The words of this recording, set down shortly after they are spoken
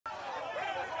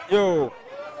Yo.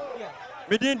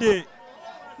 Midindi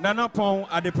Nana Pong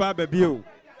Adepa Babio.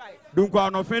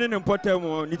 Dunko no feni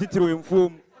important ni titiro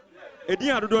emfom. Edi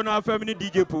adodo na family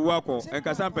DJ Puwako and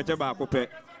Kasam Pecheba Kope.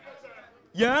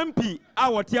 Ya MP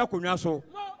awoti akonwa so.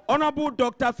 Honorable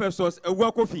Dr. Festus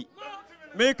Ewuakofi.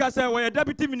 Make us say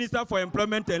Deputy Minister for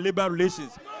Employment and Labor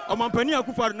Relations. Omampani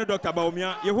Akufo no Dr.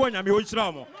 Baumia, Yeho nyame ho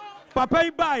hira mo. Papa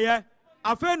iba ye,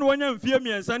 afa no wonya mfie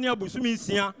miensa ne abosumi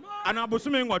nsia, ana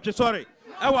abosumi nwotwe sori.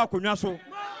 Ewa akonwa so.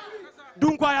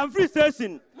 Dunko I am free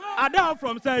station. Ada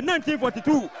from say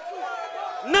 1942.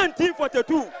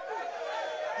 1942.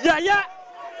 Yaya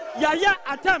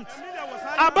attempt.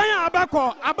 Abaya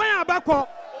abako.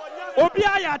 Obi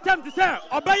aya attempt say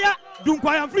obaya Dunko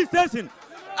I am free station.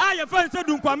 Your friend said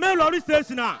Dunko main lorry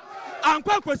station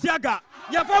ankwa kwasiaga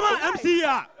your former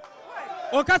MCA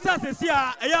okasa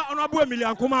sesia eya honorable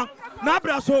Emilian Kuma na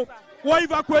abraso wo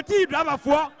evacuate driver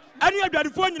for any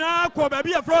adwadifo nyina ko ba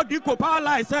bia frog diko power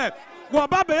line say wo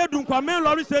baba e Dunko main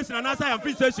lorry station na say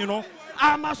free station no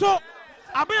amaso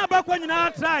abaya bakwa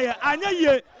nyina try anya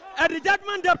ye at the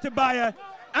judgment depth by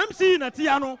MC na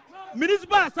tia no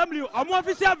municipal assembly omo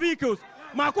official vehicles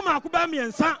maku ba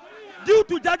miensa due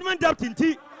to judgment depth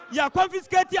inti ya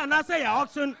confiscate and say ya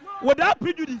auction without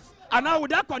prejudice and now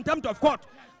without contempt of court.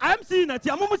 MC na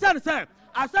tia mumu say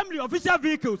assembly official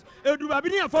vehicles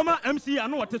edubabini a former MC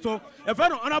and what so a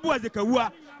friend honorable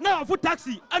Ezekawua now for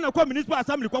taxi and a municipal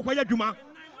assembly kwakwaya dwuma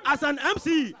as an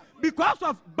MC because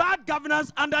of bad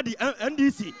governance under the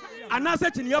NDC and now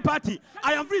such in your party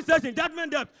I am free station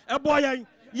judgment depth a boy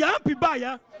ya MP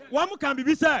buyer one can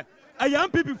be say a young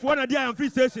people before I am free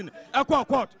station a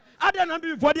court. I don't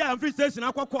before the free station,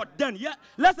 I court. Then, yeah,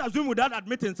 let's assume without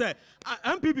admitting, say,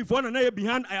 MP before and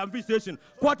behind I am free station,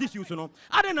 court issues, you know.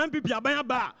 I don't MP Abaya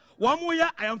bar. 1 more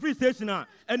year I am free station,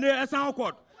 and they are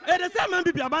court. And the same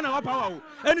MP Abana power.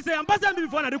 And they say, I'm passing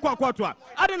before the court.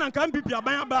 I don't know MP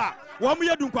Abaya bar. 1 more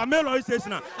year do Camelo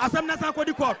station, as I'm not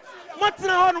the court. What's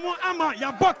now on Ama,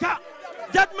 Yaboka,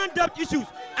 judgment debt issues,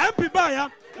 MP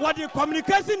buyer, what the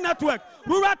communication network,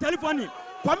 rural telephony,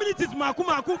 communities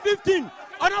Makumaku 15.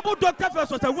 Honorable Dr.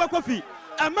 Festus Ewuakofi,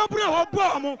 a member of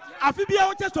Bomo, a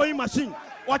Fibia sewing machine,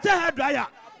 what a hair dryer,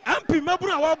 MP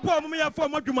member of Bomo for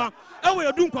Moduma, and we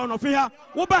are doing on of here,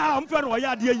 Woba Amfer or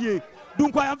Yadia,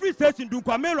 Dunko free station,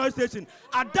 Dunko Melo station,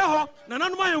 at Daho,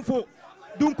 Nanama info,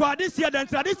 Dunko this year, then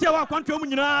this year, our country,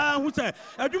 who say,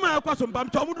 a Duma Cosum,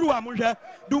 Bamtomu Amunja,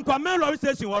 Dunko Melo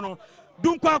station, one,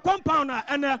 Dunko compounder,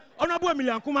 and Honorable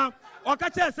Emilian Kuma, or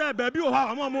Catcher said, Baby,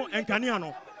 Momo, and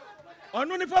Caniano. On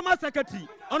the former secretary,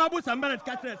 honorable Sambanet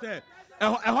Catcher said,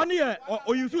 a honey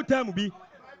or you should tell me,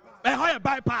 a higher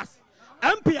bypass.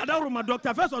 MP Adaruma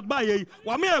Dr. Festus Baye,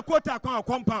 Wamea quota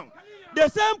compound. The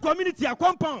same community a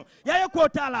compound, Yaya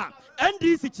Quotala,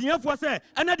 NDC Chief was a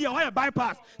another higher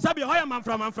bypass, Sabi higher man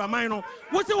from Mino.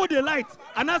 What's it with the light?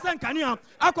 And I sang Kania,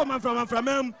 I come from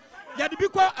him.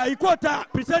 Yadibiko, a quota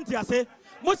present ya say,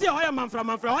 Mosi higher man from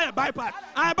higher bypass.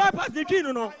 I bypass the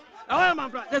Kino. I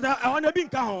want to be in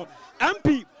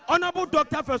MP, Honorable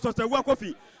Dr. Festus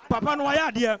Ewuakofi, Papa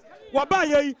Noya dear,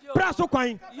 Wabaye, Praso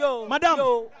Coin,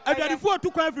 Madame, I got the 4 to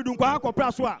coin for Dunko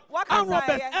Praswa. I'm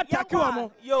Robert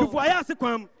Etakuamo, to Foya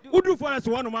Sequam, who do for us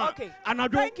 1 month, and I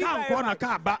don't count on a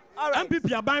car, but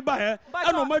MP are buying by her,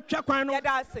 I don't much check on it.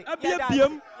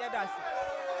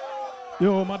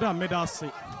 Yo, Madame,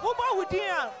 Medasi.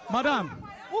 Madame,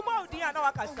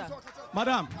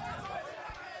 Madame.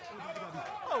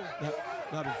 Yeah,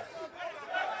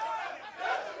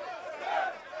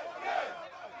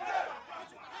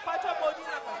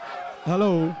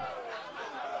 hello.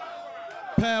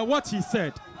 Per what he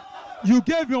said, you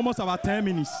gave me almost about 10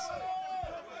 minutes.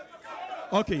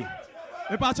 Okay.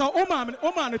 But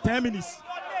Oman 10 minutes.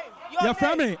 Your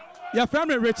family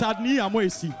Richard Ni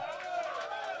Amoesi.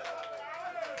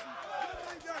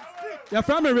 Your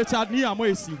family Richard Ni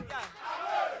Amoesi.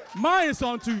 Mine is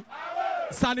on to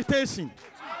sanitation.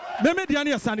 Me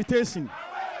the sanitation.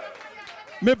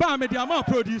 Me ba me the amount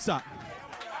producer.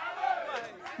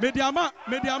 Me the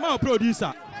amount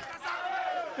producer.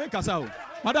 Me kasa,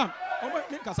 madam.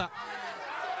 Me kasa.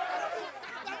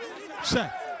 She.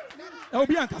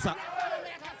 Obi an kasa.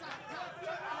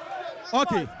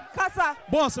 Okay. Kasa.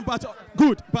 Boss,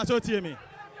 good. Pacho tie me.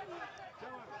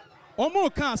 Omo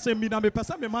kan se mi na me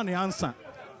pesa me man answer.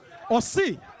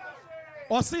 Osi.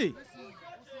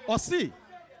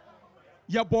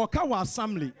 Ya boka wa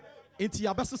assembly into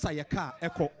ya best ya car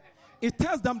echo. It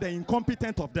tells them the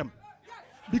incompetent of them.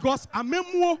 Because a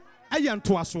memo ayan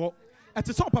to us at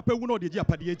the top papa no de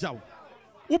japadi jaw.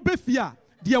 Ube fear,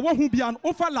 dear one who be an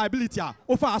offer liability,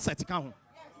 offer asset count.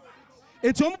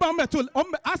 It's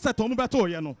asset on beto,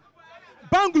 you know.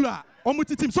 Bangla,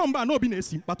 omutitim somba no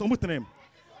binesi, but omutrem.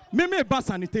 Meme bus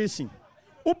sanitation.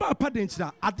 Oba Upper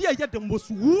Denkyira, adia yet the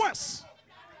most worst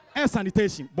air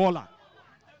sanitation, baller.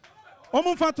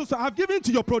 I've given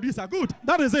to your producer. Good,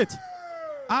 that is it.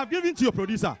 I've given to your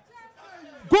producer.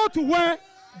 Go to where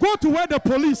the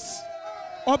police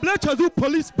or do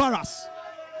police barracks.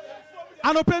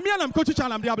 And opemian am coach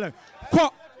chalam diable.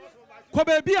 Ko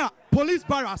baby police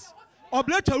barracks or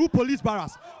police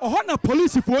barracks. Or hona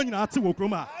police if one ati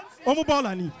wokroma. Omo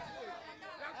ball ni.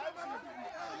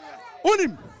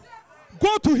 Unim.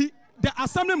 Go to the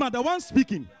assemblyman, the one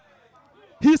speaking.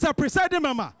 He's a presiding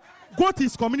member. Go to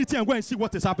his community and go and see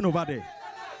what is happening over there.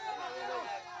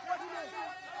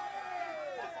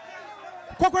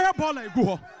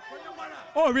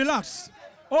 Oh, relax.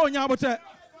 Oh, nyabote.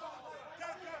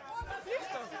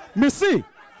 Messi,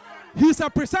 he's a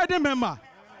presiding member.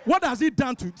 What has he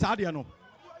done to Sadiano?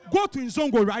 Go to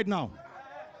Nzongo right now.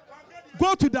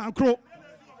 Go to Dankro.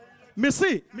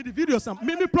 Messi, me the video some.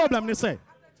 Me problem they say.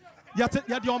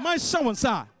 Yet your mind shown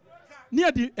sir.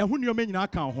 Near the ehunio men in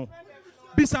account.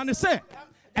 Bisane say,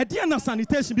 Ediana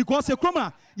sanitation because a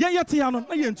chroma, yetiano,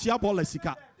 na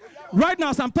right now,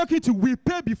 as I'm talking to, we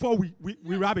pay before we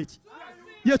rub it.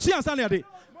 Ye chance on the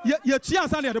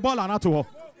ball and at all.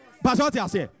 But what I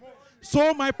say.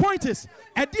 So my point is,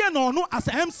 Ediano no as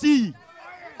MC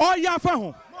or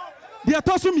Yafaho. They are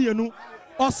tossing me no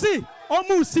or see or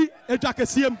musi a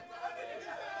jackasium.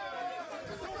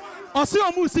 Or see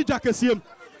or musi jackasium.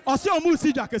 Or see or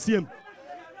musi jackasium.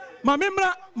 My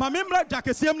member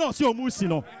jackasium no see or musi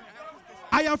no.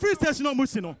 I am free station no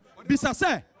musi no. Bisa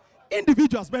say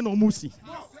individuals ben no musi.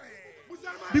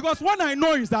 Because what I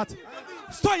know is that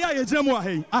Stoya Ejemo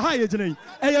hey, aha Ejene,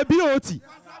 a BOT.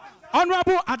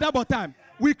 Honorable at that time,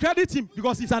 we credit him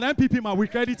because he's an MPP man, we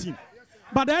credit him.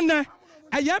 But then a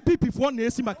MPP for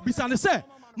Nesi, Bisane say,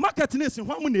 market Nesi,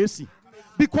 one Nesi.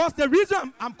 Because the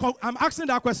reason I'm asking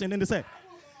that question, and they say,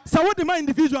 so what the my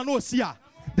individual knows here,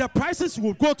 the prices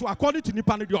will go to according to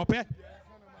Nipan Diope.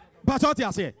 But what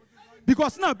I say,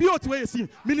 because now BOT way is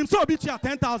minimum so be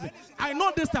 10,000. I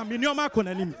know this time minimum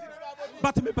konanim.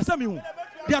 But me person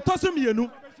they are tossing me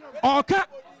you Oka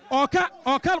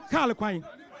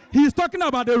he is talking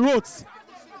about the roads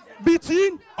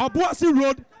between Obuasi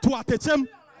Road to Atechem.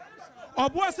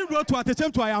 Obuasi Road to Atechem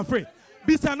to I am free.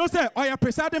 Bisa no say or your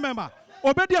presiding member.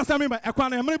 Obedience member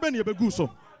ekwana emrebe ni ebeguso.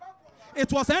 It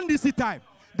was NDC time.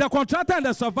 The contractor and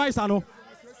the supervisor no.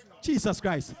 Jesus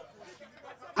Christ.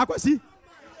 Akwasi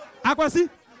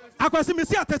me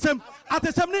see Atechem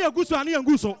ne yeguso ani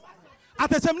yeguso.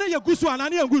 Atechem ne yeguso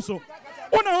ani yeguso.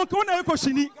 Una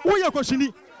ekoshini, uye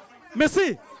koshini. Me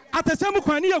see Atechem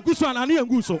kwani yeguso ani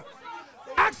yeguso.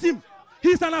 Ask him.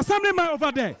 He's an assemblyman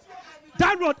over there.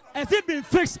 That road, has it been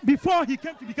fixed before he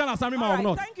came to become assemblyman or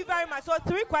not? Thank you very much. So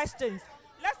 3 questions.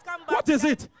 Let's come back. What is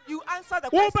it? You answer the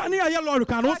question. The first one.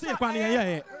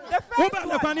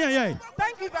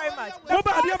 Thank you very much.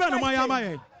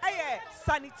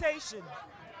 Sanitation.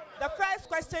 The first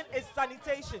question is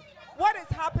sanitation. What is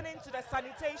happening to the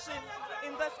sanitation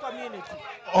in this community?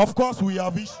 Of course, we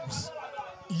have issues.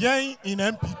 Yang in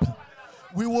MPP,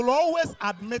 we will always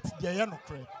admit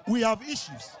we have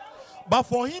issues. But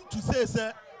for him to say,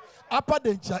 sir, Upper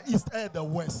Denkyira East and the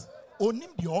West,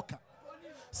 onim the oka.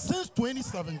 Since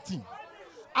 2017,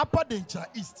 Upper Denkyira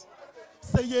East,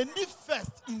 say ye need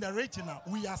first in the regional,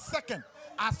 we are second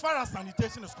as far as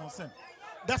sanitation is concerned.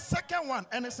 The second one,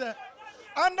 and it said,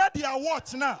 under their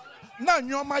watch now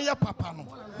nyoma papa no.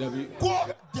 Go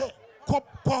there.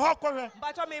 Cholera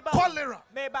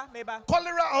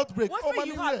outbreak. What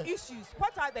you have issues?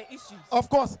 What are the issues? Of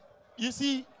course, you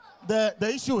see,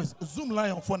 the issue is Zoom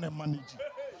Lion for them managing,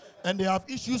 and they have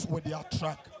issues with their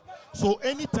track. So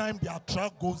anytime their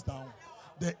track goes down,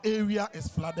 the area is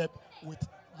flooded with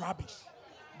rubbish.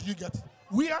 Do you get it?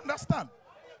 We understand.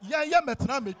 So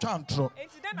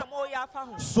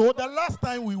the last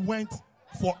time we went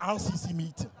for RCC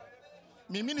meeting,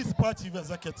 my municipal chief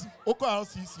executive, Oko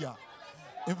RCC,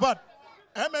 in fact,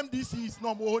 MMDC is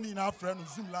not only in our friend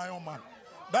Zoom Lion man.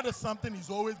 That is something he's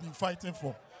always been fighting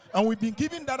for. And we've been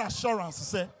giving that assurance to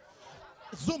say,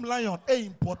 Zoom Lion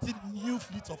imported new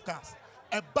fleet of cars.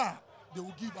 A bar, they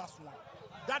will give us one.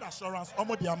 That assurance,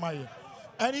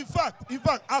 and in fact,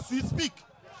 as we speak,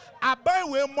 I buy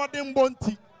way modern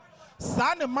bounty.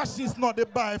 Some machines not they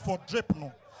buy for drip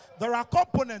no. There are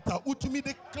components who to me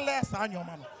declare your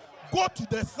man. Go to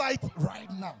the site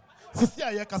right now. Sisi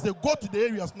I can say go to the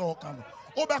areas no can.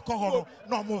 Oba kohoro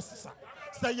no more sisa.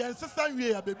 Say yen sisa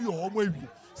we a baby or we.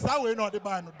 Sa we no they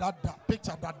buy no that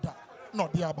picture that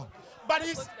not the aba. But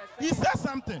he said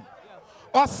something.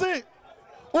 Or say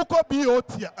Uko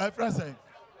BOT, friends,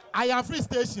 I am free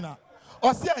stationer.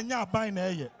 Or see a buying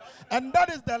a and that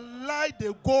is the lie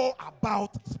they go about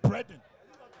spreading.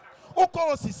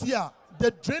 Uko Sisia,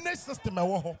 the drainage system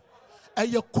a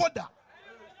Koda,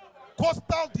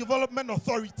 Coastal Development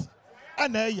Authority,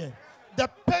 and the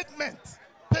pavement.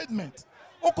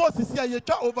 Uko Sisia, you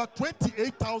got over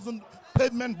 28,000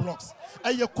 pavement blocks.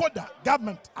 A Koda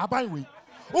government abaiwe.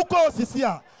 Uko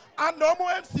Sisia, and no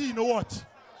more MC in the watch.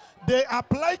 They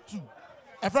apply to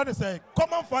a friend say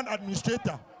common fund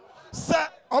administrator. Sir,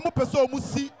 omo person omo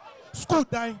see school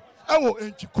dying. Ewo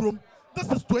enchikrom.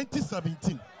 This is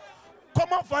 2017.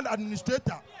 Common fund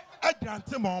administrator. I grant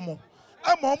him omo.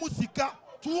 Omo sika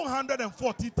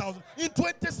 240,000 in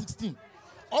 2016.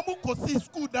 Omo kosi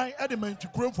school dying. Ede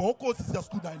enchikrom for oko sisi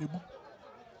school dying ebu.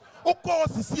 Oko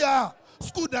sisi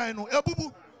school dying no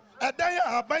ebubu.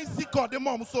 Edaya abain sika de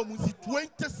omo so omo si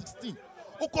 2016.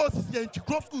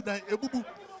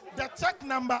 The check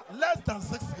number less than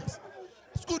 6 years.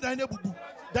 School bubu.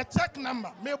 The check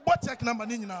number, me what check number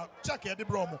nina check the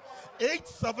bromo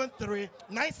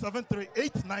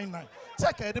 873-973-899.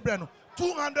 Check the brano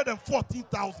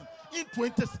 214,000 in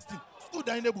 2016. School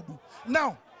bubu.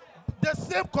 Now, the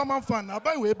same common fund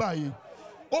by way by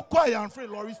Okoya and Free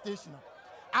Lorry Station.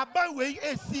 By way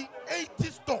AC 80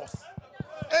 stores.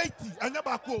 80 and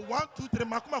Yabako 1, 2, 3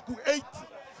 Makumaku 80.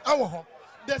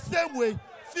 The same way,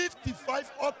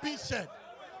 55 open shed.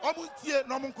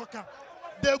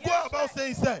 They go about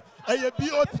saying, say,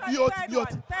 BOT.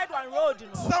 Third one road.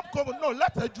 Some come, no,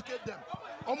 let's educate them.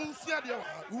 We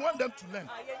want them to learn.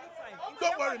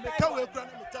 Don't worry, me can't wait for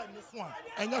time this one.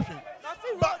 And nothing.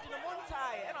 But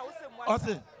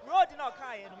road in our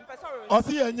car. I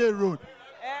see any road.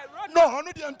 No,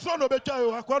 only the Antrono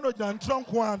Bechayo, I can't do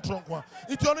Antron.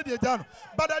 It's only the done.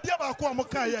 But I did have a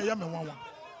Kwamaka, Yaman.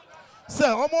 Sir,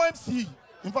 Omo MC,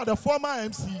 in fact, the former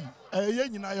MC,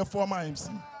 a former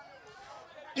MC.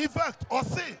 In fact, or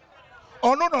say,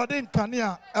 or no, didn't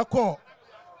Kania, a call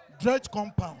dredge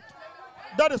compound.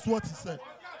 That is what he said.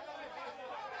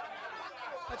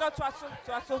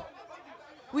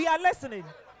 We are listening.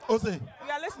 Ose. We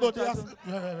are listening.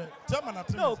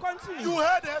 No, continue. You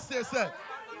heard the essay, sir.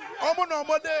 Omo no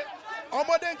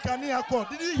Omode Kania call.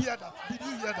 Did you hear that?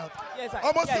 Yes,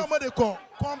 almost somebody call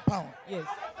compound. Yes.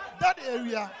 That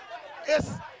area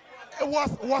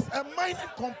was a mining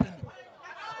company.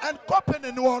 And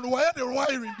company one where the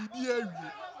wiring the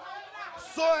area.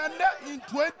 So and then in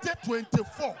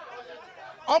 2024,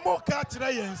 Omo catch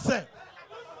and say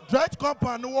dredge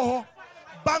compound no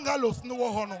bungalows no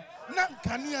hono. Nan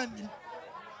Kania ni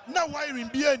na wiring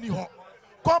be any ho.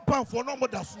 Compound for no more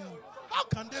dasu. How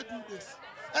can they do this?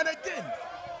 And again,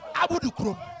 Abudu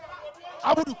Krum.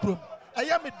 I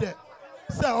am it there.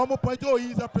 Sir, Omo Pajo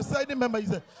is a presiding member. He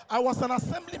said, I was an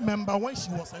assembly member when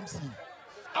she was MC.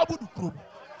 Abudu Krum.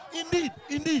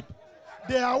 Indeed.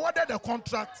 They awarded the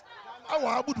contract.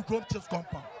 Our Abudu Krum chess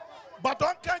compound. But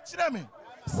don't catch them.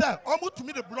 Sir, Omo to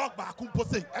me the block back who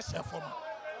say, a share for me.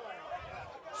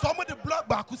 Some of the block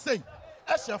back who say,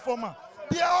 a share for me.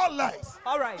 They are all lies.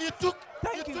 All right. It took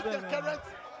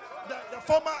the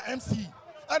former MC.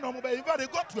 And they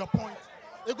got to a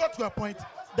point.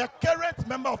 The current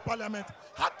member of parliament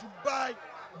had to buy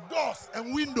doors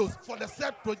and windows for the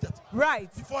said project.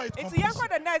 Right. Before it it's here for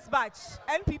the next batch.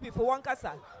 NPP for one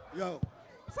kasa. Yo.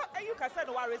 So you can say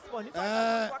no one respond. If one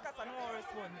kasa no one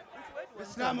respond.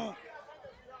 Islamo.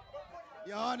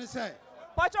 You understand?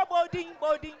 Pacho boarding.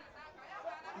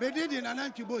 Medidi na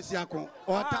nanchi bosi yako.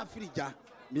 Ota frija.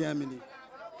 Miamini.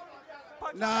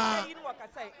 Na you know what I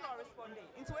say. No responding.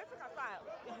 Into it kasa.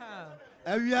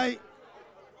 Every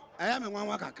I am in one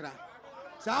wakakra.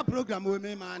 Sa program we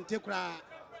me man take kra.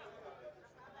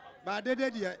 Ba de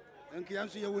dia enki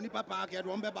yanso ye woni papa ke do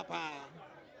mbe papa.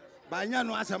 Ba nya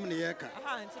no asem ne ye ka.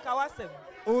 Nti ka wasem.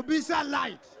 Obi sa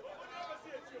light.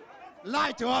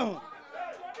 Light oh.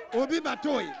 Obi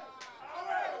batoy.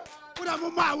 Pura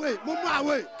mumma away.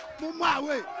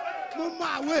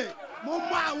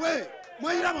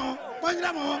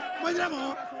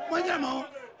 Monjamo.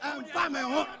 And family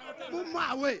ho.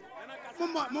 Mumma away.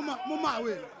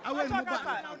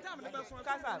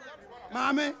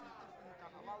 Mame,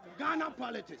 Ghana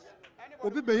politics.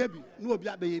 Obi baby, no obi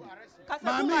baby.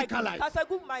 Mame kalai. Kasa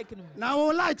good mic.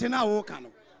 Now light na wo kano.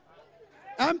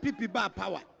 MPP ba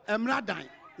power. Emra dan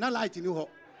na light ni ho.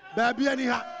 Baby ani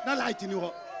ha na light ni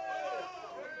ho.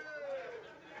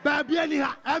 Baby ani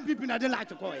ha MPP na de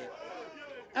light ko ye.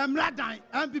 Emra dan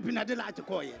MPP na de light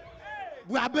ko ye.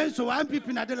 Bu abenso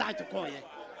MPP na de light ko ye.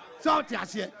 So ti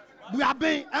ase. We are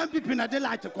being MPP na de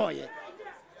light to call ye.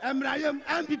 Emrayem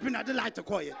MPP na de light to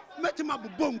call ye. Metima bu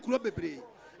bom kuro bebre.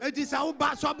 It is our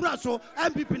basso,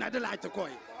 MPP na the light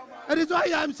koi. It is why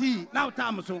I am see now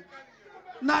time so.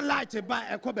 Not light by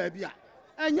a cobebia.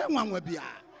 And young one will be a.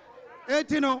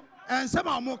 Etino and some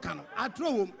are more canon. I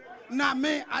throw him. Now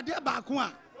me I dare back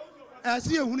one. I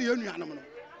see a union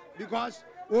because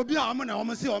we'll be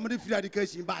almost free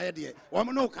education by a dear.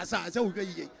 Woman no casa, so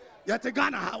we yet a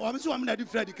Ghana, almost woman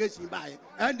free education by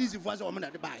and this was a woman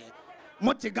at the buyer.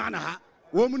 Motti Ghana,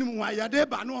 woman, why you're there,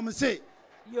 but no one say.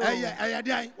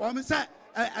 I woman say,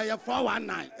 I have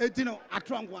 419, 18 a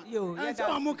trunk one. And so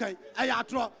I'm okay. I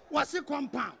atro, what's the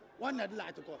compound? One that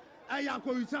light to go. I have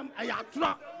some, I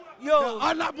atro. Yo,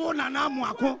 honorable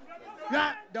Nanamuako.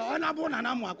 Yeah, the honorable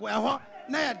Nanamuako, a hot,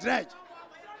 nay a dredge.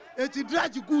 It's a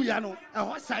dredge Guyano, a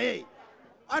hot say.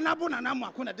 Honorable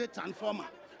Nanamuako, a dead transformer.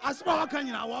 As far as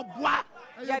you know, what?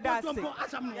 Yeah, that's it.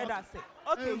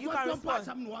 Okay, you can respond.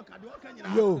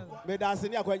 Yo, me that's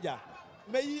in your question.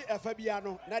 May a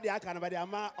Fabiano, Nadia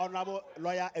Canabadiama, honorable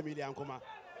lawyer Emilian Kuma.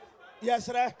 Yes,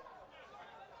 sir.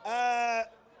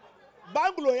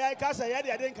 Banglo, I can't say I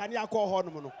didn't can you call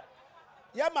Hormono.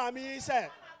 Ya mammy said,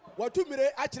 what 2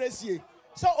 minutes actually see.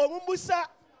 So, Omumusa,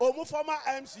 Omu former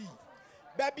MC.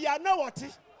 Baby, I know what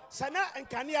is Sana and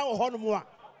Kania or Hormoa.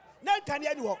 No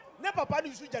Kania, no papa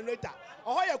is generator,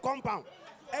 or a compound.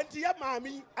 And dear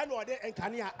mammy, I know they and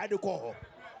Kania at the call.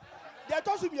 There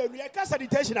also be a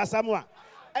sanitation as someone.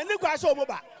 And look at so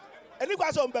mobile. And look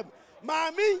at some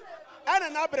mammy and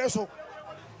an abrazo.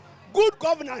 Good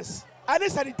governance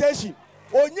and sanitation.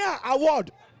 Onya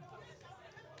award.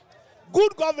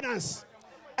 Good governance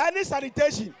and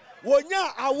sanitation.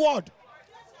 Onya award.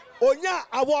 Onya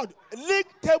award.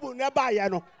 League table nearby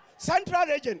yano. Central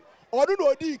region.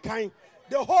 Oduno di kind.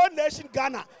 The whole nation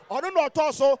Ghana. Oduno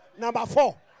torso number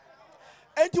 4.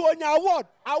 And to Onya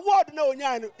award no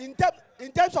Onya in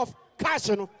terms of cash,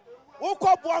 you know. Who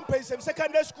cop one place in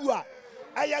secondary school?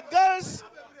 A girls'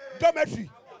 dormitory.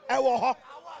 I will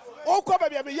who cop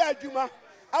a Mia Juma.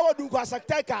 I will do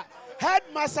Guasateka.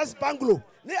 Headmasters Bungalow.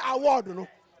 Ne award, you know.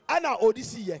 Anna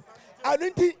Odyssey. I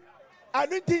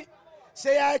don't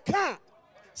say I can't.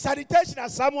 Sanitation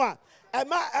as someone. And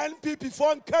my NPP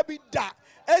phone can be that.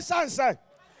 Essence.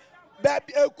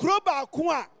 Baby, a crowbar,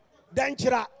 Kuma,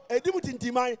 Denkyira, a dimutin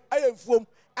Timai, I am from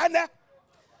Anna.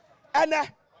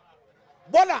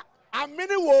 Bola, a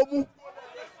mini womu.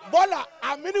 Bola,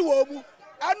 a mini womu.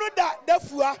 I know that,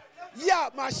 therefore, yeah,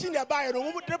 machine buy no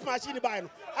woman trip machine buy no.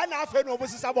 And I feel no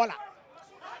was Bola.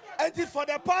 And for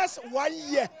the past 1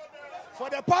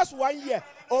 year,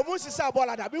 almost is a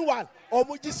Bola that meanwhile,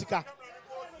 almost Jessica.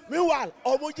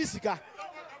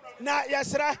 Now, yes,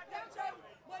 sir.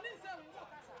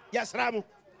 Yes, Ramu.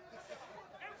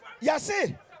 Yes,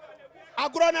 sir. I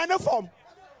grown an form.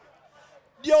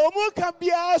 The Omo can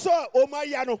be also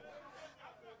Omayano.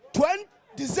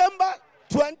 December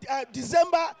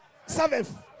 7th.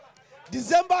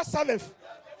 December 7th.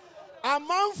 A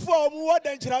month for more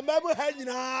than Chiramamo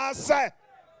Hangina, sir.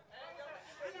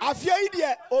 A few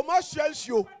idea, Oma Strells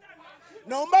you.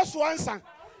 No more Swanson.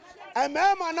 A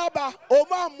man,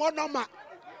 Oma Monoma.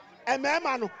 A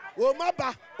man,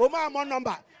 Omaba, Oma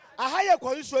Monoma. A higher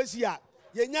constituency here.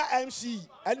 Yenya MC,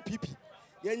 NPP.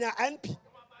 Yenya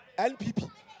NPP.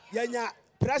 Yenya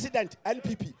President,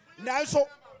 NPP. Nanso,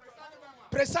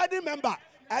 presiding member,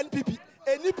 NPP.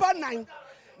 Enipa 9.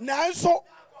 Nanso,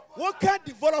 what kind of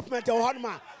development of one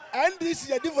man? And this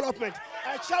is a development.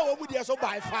 A child will be so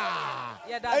by far.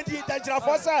 And the Denkyira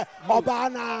force,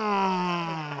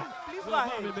 Obana. Please go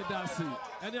ahead.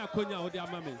 Any akonya odi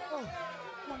amame.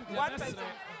 One person.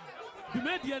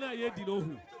 Jumediya na ye di no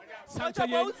hu. Sanka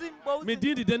ye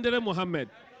Medin di Dendere Mohammed.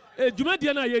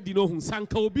 Jumediya na ye di no hu.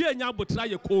 Sanka obi enya botra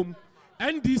ye kom.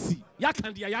 NDC ya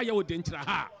kan dia ya wo Denkyira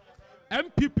ha.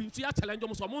 MPP nso ya challenge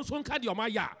mo so mo nso nka de o ma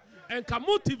ya. Enka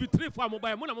mo TV3 for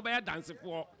mobile mo na mobile dance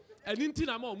for. Eni nti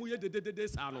na ma o mo ye dedede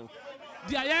sa no.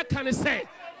 Dia ya kan say.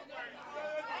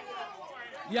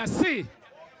 Ya say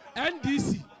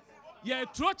NDC ye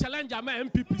throw challenge ama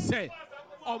MPP say.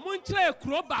 Omunchire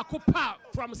kro ba ko pa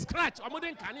from scratch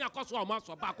omuden kane akoso o ma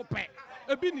so ba ko pe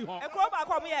ebi ni ho E kro ba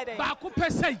ko me ye dey ba ko pe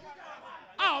sei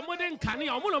a omuden kane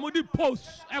omo na modi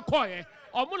post ekoye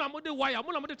omo na modi wire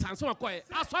omo na modi transfer ekoye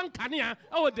aso kane a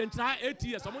e wo Denkyira 8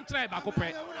 years omunchire ba ko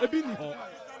pe ebi ni ho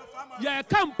ye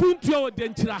kampuntu o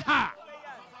Denkyira ha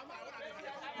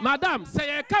madam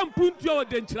say ye kampuntu o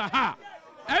Denkyira ha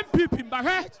MPP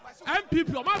mbahwe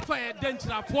MPP o ma fa ye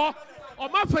Denkyira fo o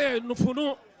ma fa ye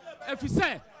nufunu. If you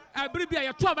say, I believe you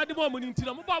are 12 at the moment in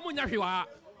Tino, Munya,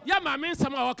 Yamma,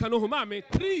 some of our canoe, mammy,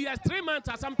 3 years, 3 months,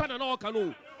 as some pen and all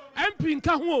canoe. MP in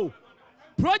Kaho,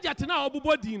 project now,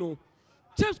 Bubodino,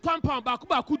 Chiefs compound,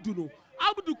 Bakuba Kuduno,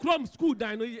 Abudu Chrome School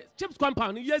dino chips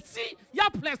compound. You see, ya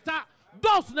plaster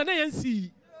doors na na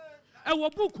see. Ewo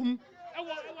bukum,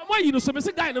 ewo you know so me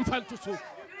say guy no fan to so.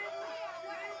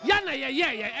 Yana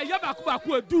ya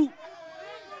baku do.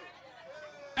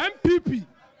 MPP,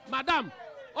 madam,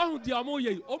 oh the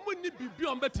omoye, omo ni bibi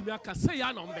on betimi aka say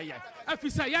ya na ombe ye.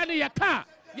 Afisa ya ne ya ka,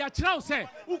 ya kira say,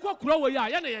 uko kuro we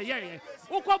ya na ye.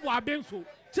 Uko bo abenso,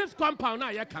 chips compound na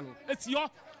ya ka no. Eti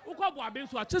yo, uko bo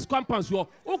abenso a chips compound yo,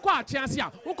 uko achianse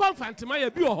a, uko mfantema ya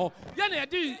bi ho. Ya na ye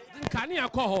di nkane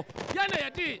akọ ho. Ya na ye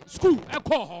di school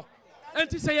ekọ ho.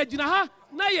 Enti say ya gina ha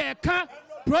na ye ka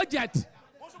project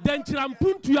Denkyira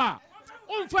mpuntu a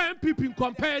onfa MPP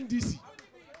compare DC.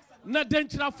 Na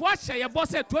Denkyira fo ahye ye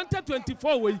boss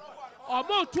 2024 we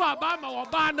omo to aba ma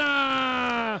oba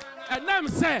na enam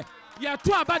say ye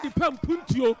to aba di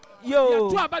pampuntuo ye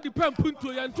to aba di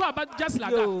pampuntuo ye to aba just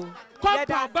like that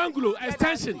compound bungalow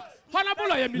extension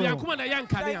honorable ye million kuma na yan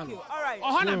kane ano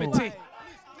ohana mete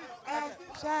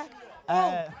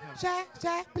Sir,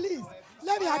 please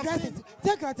let me address it.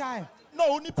 Take your time.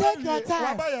 No, take your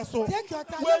time. Take your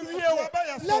time.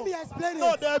 Let me explain it.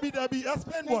 No, Debbie,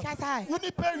 explain what?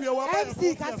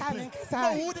 MC Kasa.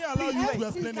 No, who they allow you to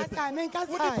explain it? No,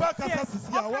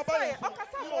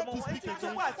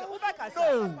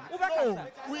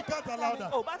 we can't allow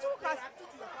that.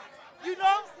 You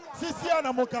know,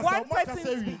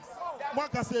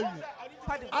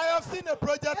 I have seen a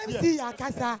project here.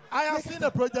 I have seen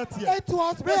a project here. It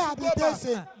was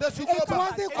rehabilitation. It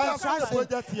wasn't construction.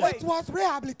 It was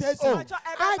rehabilitation.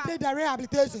 I did the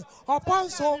rehabilitation. Upon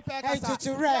so and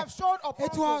Chichire.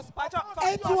 It was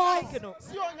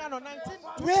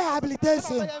rehabilitation. Rehabilitation.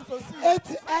 Rehabilitation.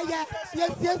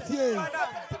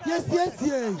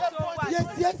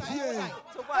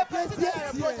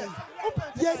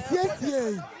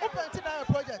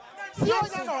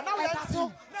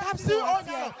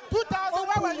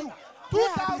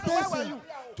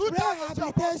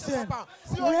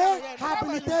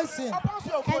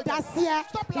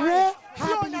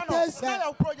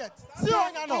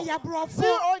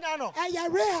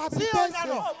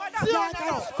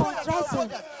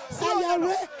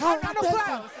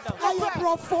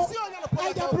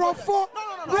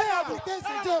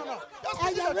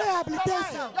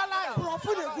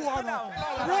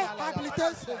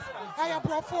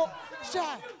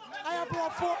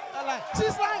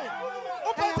 She's lying.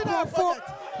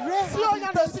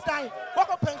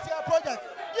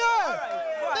 Yeah.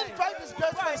 This fight is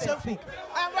great for shameful.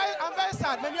 I'm very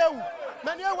sad. Many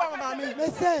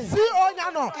see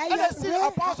Onyano and see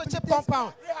Apostle Chip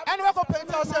compound. And we're going to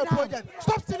paint ourselves project.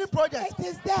 Stop stealing projects.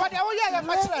 But the way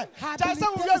Jason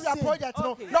will have your project.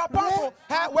 No Apostle.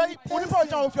 Where you put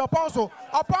with your Apostle.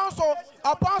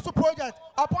 Apostle project.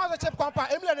 Apostle Chip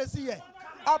compound. Emily see it.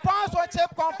 Apostle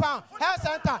Chip compound. Health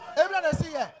center. Emily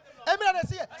see it.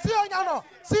 See Onyano.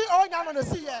 See Onyano the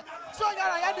see it. See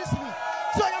Onyano Yadisini.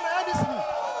 See Onyano Yadisini.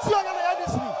 See Onyano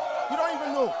Yadisini. You don't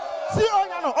even know. See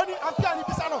Onyano. Only Ampiani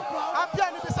Bisano.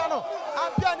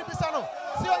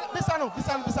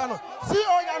 See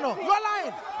Onyano. You are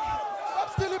lying.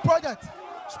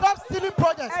 Stop stealing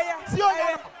project. See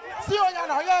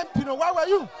Onyano. Where were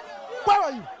you?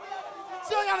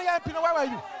 See Onyano. Where were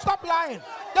you? Stop lying.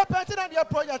 They painted on your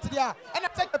project there, and I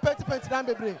take the painting down,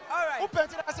 baby. All right. Who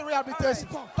painted as a rehabilitation?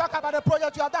 Talk about the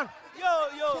project you have done.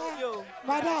 Yo.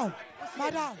 Madam.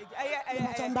 Let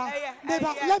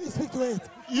me speak to it.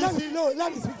 Let me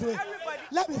speak to it.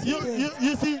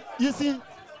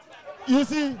 You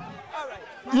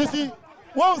see.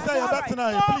 What was that about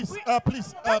tonight?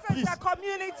 Please. This is the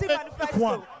Community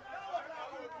Manifesto.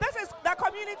 This is the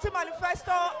Community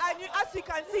Manifesto, and as you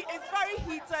can see, it's very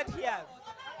heated here.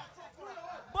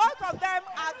 Both of them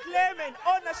are claiming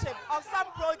ownership of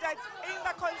some projects in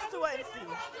the constituency.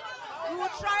 We will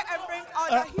try and bring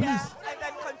order here and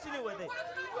then continue with it.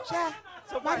 So,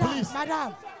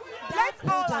 Madam. Let's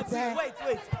all agree. Wait.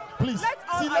 Please.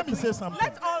 Let me say something.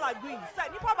 Let's all agree.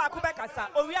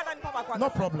 No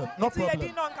problem.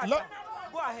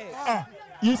 Go ahead.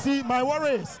 You see, my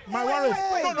worries. No, I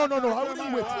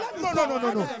wouldn't wait. No.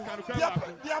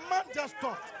 Their man just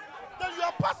talked. Then you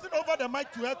are passing over the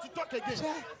mic to her to talk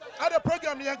again. At the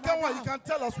program, you can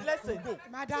tell us. Listen,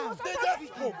 Madam. They just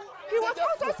spoke. He was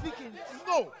also speaking.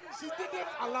 No, she didn't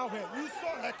allow her. You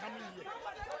saw her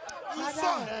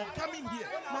coming here.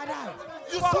 Madam.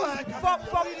 You saw her coming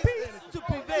for peace to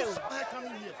prevail. You saw her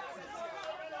coming here.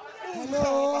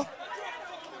 Hello.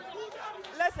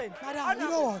 Listen, Madam, you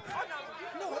know what?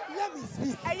 No, let me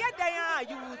speak.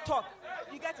 You will talk.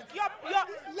 You get it.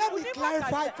 Let me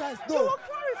clarify first. No. You will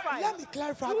clarify. Let me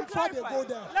clarify before they go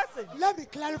there. Listen. Let me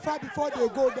clarify before they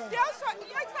go there. Exactly.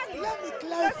 Let me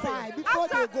clarify before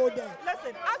they go there.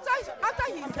 Listen,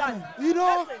 after he's done. You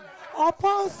know,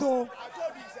 Oponso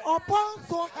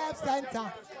Health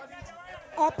Center.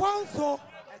 Oponso,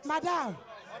 madam,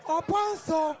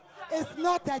 Oponso is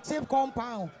not a cheap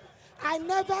compound. I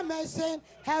never mentioned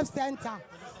health center.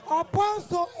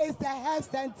 Oponso is the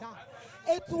health center.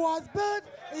 It was built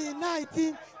in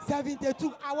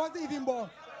 1972. I wasn't even born.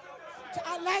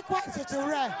 Likewise,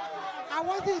 I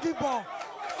wasn't even born.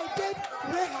 I did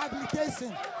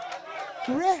rehabilitation.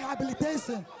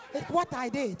 Rehabilitation is what I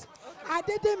did. I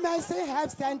didn't mention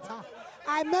health center.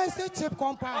 I mentioned cheap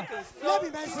compound. Okay, so let me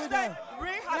mention that.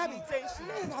 Rehabilitation.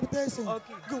 Rehabilitation.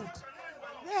 Okay. Good.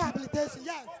 Rehabilitation,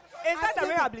 yes. Is that the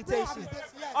rehabilitation?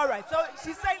 Yes. All right, so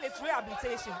she's saying it's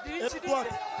rehabilitation. She didn't say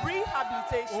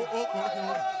rehabilitation.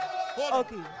 Hold on.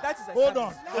 Okay, that is Hold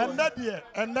on. established.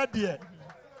 And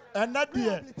that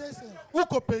year. Who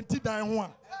could paint it down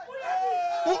one?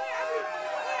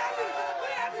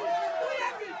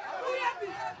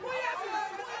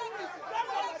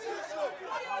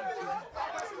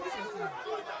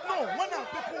 No, when our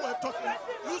people were talking,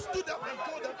 you stood up and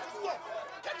told them,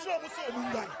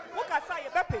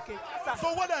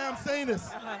 so what I am saying is,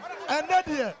 and that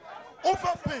year,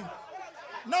 over paint,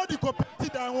 now the company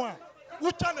down one,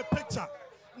 we turn a picture,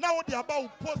 now the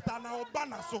about poster now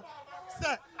banner so,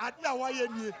 say, I did why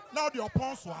now the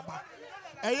opponents were back.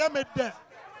 I am a there,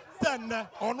 then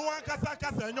on one casa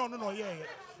and no, yeah,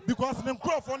 because the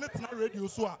crowd on it not radio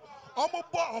so,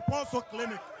 almost bought opponents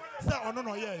clinic, say, oh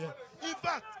no, yeah.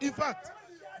 In fact,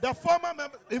 the former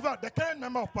member, the current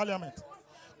member of parliament,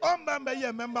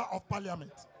 member of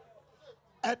parliament.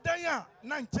 A day,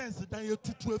 9 chances than you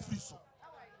to a free so.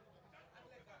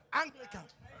 Anglican,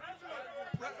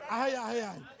 aye,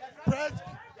 Presby,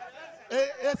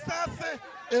 a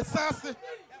sassy,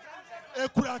 a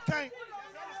Kurakan,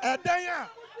 a day,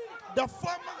 the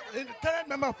former current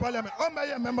member of parliament,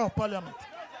 member of parliament,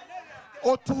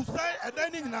 or to say a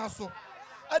dining in Aso,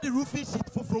 at the roofing sheet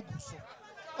for Frogus.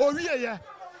 Or yeah.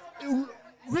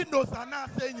 Windows are now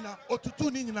saying, or to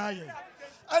tune in I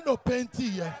no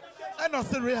painting, and no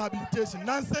say rehabilitation.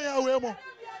 Nancy,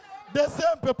 the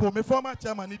same people, my former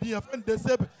chairman,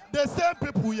 the same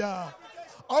people, yeah.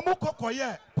 Omo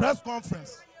Kokoye press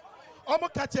conference. Omo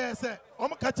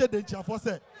catch the chair for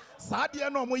say,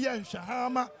 Sadia no moya and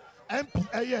Shahama,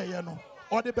 MP, no,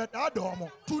 or the better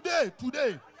domo. Today,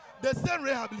 the same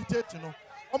rehabilitation,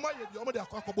 Omo, the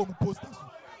Akakobom posters.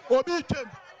 Obi came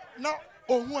now.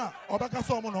 Now, that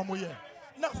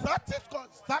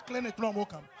clinic no more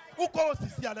come. Who calls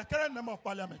this here? The current member of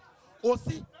parliament.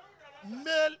 OC,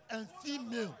 male and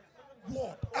female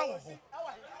ward.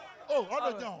 Oh,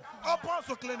 other down.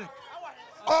 Apostle clinic.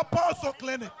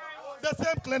 The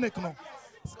same clinic no.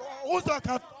 Who's that?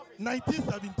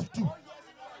 1972.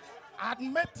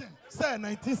 Admitting, say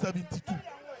 1972.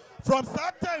 From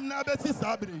that time, now Bessie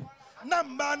Sabri.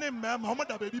 Nambani ma'am,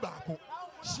 Hamada baby Bako.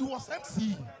 She was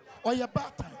MC. Or your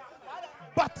bad time.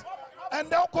 But, and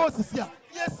now cause is here.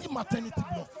 Yes, maternity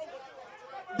block.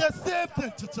 The same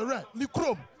thing, Chichare,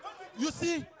 Nikrom. You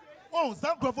see, oh,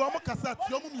 Zangravo, Amakasat,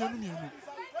 Yomu.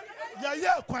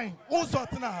 Yeah, quine, all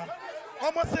sorts now.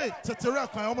 Almost say, Chichare,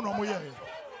 Quine,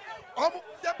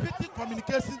 Deputy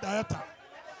Communication Director.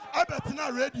 I bet now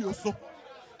radio so.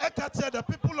 I catch the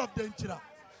people of Denkyira.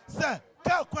 Say,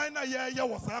 Quine, yeah,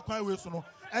 was our quine Wilson,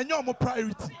 and you're more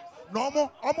priority. No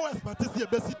more expertise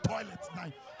basic toilet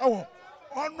now. Our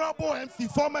honorable MC,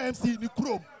 former MC in the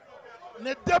Chrome,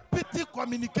 the deputy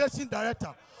communication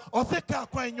director, or say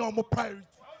quite more priority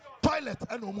toilet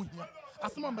and no here.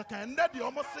 As someone and that you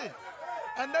almost say,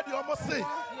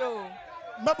 yo,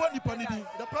 Maboni Panidi,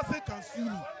 the person can sue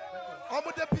me. I'm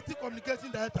a deputy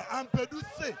communication director, and Pedu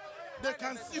say they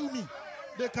can sue me.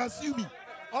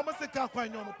 Almost say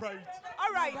quite more priority.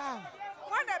 All right.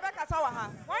 Why the back as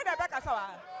our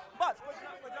But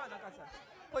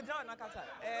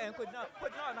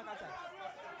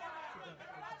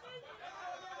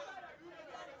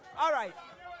all right.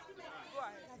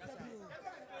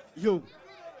 Yo.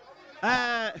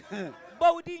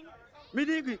 Bowding.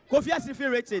 Meeting Kofi Asifi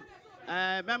Richard,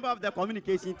 member of the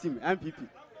communication team, MPP.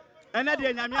 And then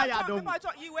you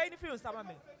waiting for some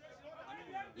man.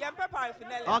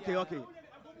 Okay.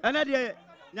 And then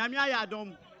Nyamia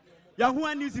Yadom.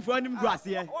 Yahuan news for him grass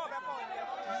here.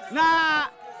 Now,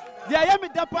 the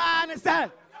Yami Japan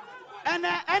said, and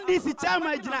NDC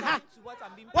chairman,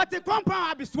 what the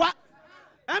compound be swap.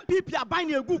 MPP are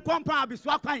buying a good compound be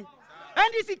swapping.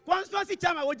 NDC constituency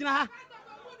chairman, what you know,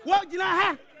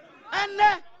 and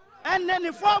and then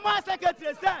the former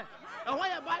secretary said, why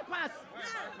a bypass?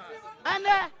 And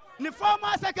then the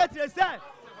former secretary said,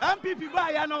 MPP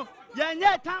by Yano,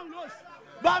 Yanya town loss.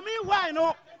 But meanwhile,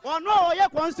 no, or no, your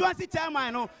constituency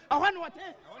chairman, no, I want what.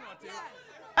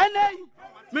 And then,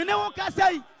 Minewaka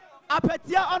say,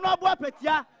 Apetia, Honorable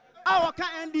Apetia, our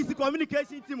NDC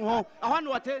communication team home, I want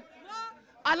what.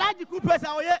 I like the Coopers,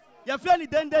 your friendly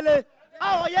Dendele,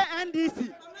 our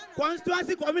NDC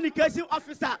constituency communication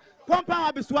officer,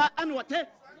 compound Abiswa, and what.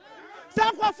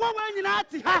 Some for when you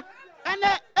ha, and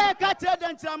a catcher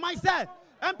than myself,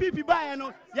 MPP by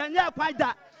no, Yanya quite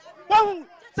that. One,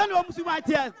 send home to my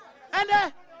tears, and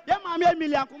Yamma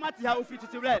million Kumati how fit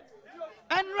to red.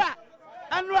 And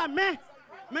me,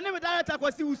 my name is Director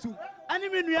Kwasiusu, and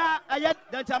even we are yet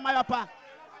that Mayapa.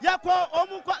 Yako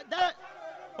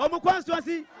Omu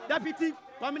constituency deputy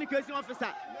communication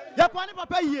officer. Yapani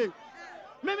papa ye.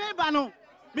 Me bano,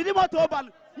 me di moto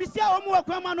ban. Me sia omu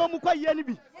akwama no omu kwa ye ni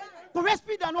bi. Ko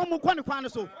speed and omu kwa ne kwan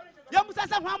so. Ya musa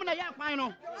sa hwam na ya kwan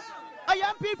no.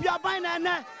 Ayam pipi aban na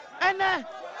ene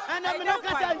me no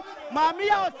ka say maami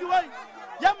ya oti wei.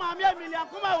 Ya maami Emily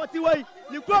akoma oti wei.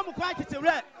 Ni kro mu kwa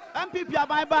kitewre. MPP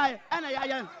aban bai ene ya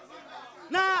yen.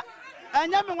 Na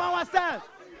enya me wan wa say.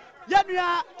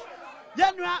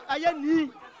 Yenua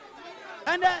ayeni.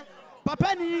 And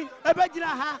papa ni ebegina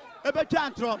ha ebetwa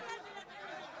antro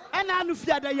ana anu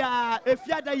fiada ya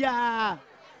efiada ya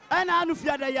ana anu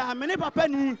fiada ya me ne papa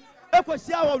ni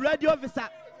ekosia wo radio visa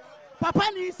papa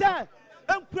ni se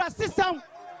empura system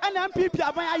ana MPP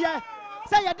aban aye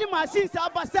se ye di machine se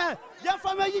aba se ye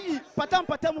fama yi patam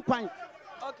kwan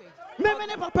okay me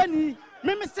ne papa ni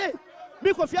me se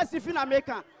me ko fia sifi na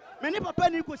America me ne papa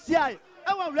ni ko sia e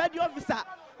wo radio visa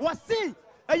wo si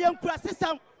eye empura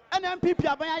system and MPP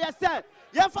abaya said,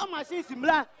 Yafa machines in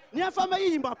blah, Yafa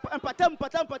may patam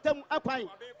upine.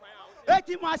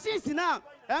 80 machines now,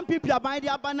 MPP abaya the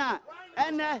abana,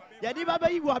 and Yadibaba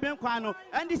you have been quano,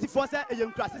 and this is for a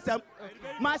young classism.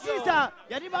 Machines are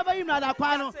Yadibaba you not a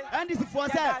quano, and this is for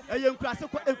a young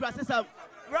classism.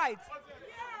 Right.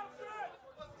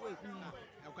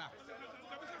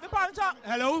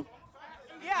 Hello?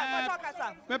 Yeah,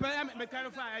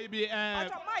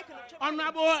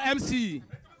 Honorable MC.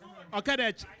 Okay,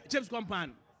 the chips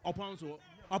compound. Upon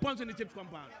the chips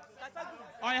compound.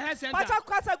 Or your hair center.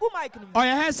 Or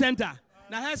your hair center.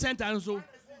 Now hair center and so.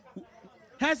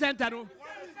 Hair center.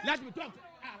 Let me talk.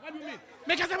 What do you mean?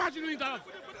 Make us about you doing that.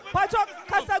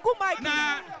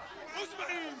 Now,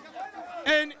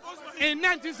 in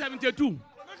 1972,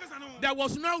 there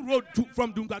was no road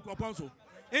from Dunga to Oponso.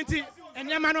 And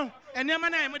Yamano, and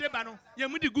Yamana, and Medebano,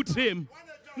 Yamudi good train.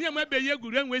 Near my Bay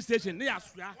railway station.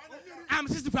 I'm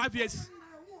 65 years.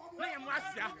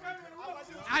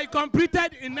 I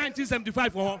completed in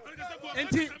 1975 for her.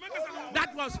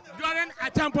 That was during a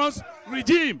Champions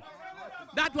regime.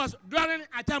 That was during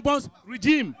a Champions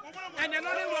regime. And the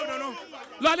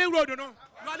Lolling Road,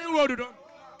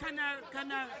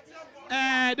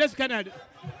 this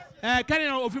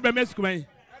canal of Mesquay.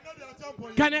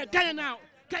 Can I now?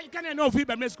 Can I know if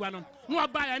Mesquano? No,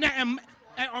 buy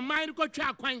a mind go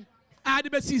track coin. I the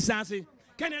best see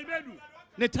can I do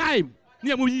the time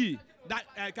near Muyi that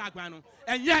Caquano?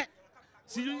 And yet,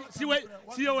 see you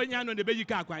when you're on the baby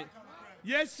car quite.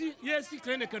 Yes,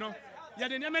 clinical. Yet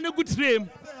the name a good stream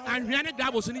and Rihanna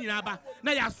Davos in Yaba.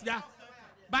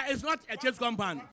 But it's not a church compound.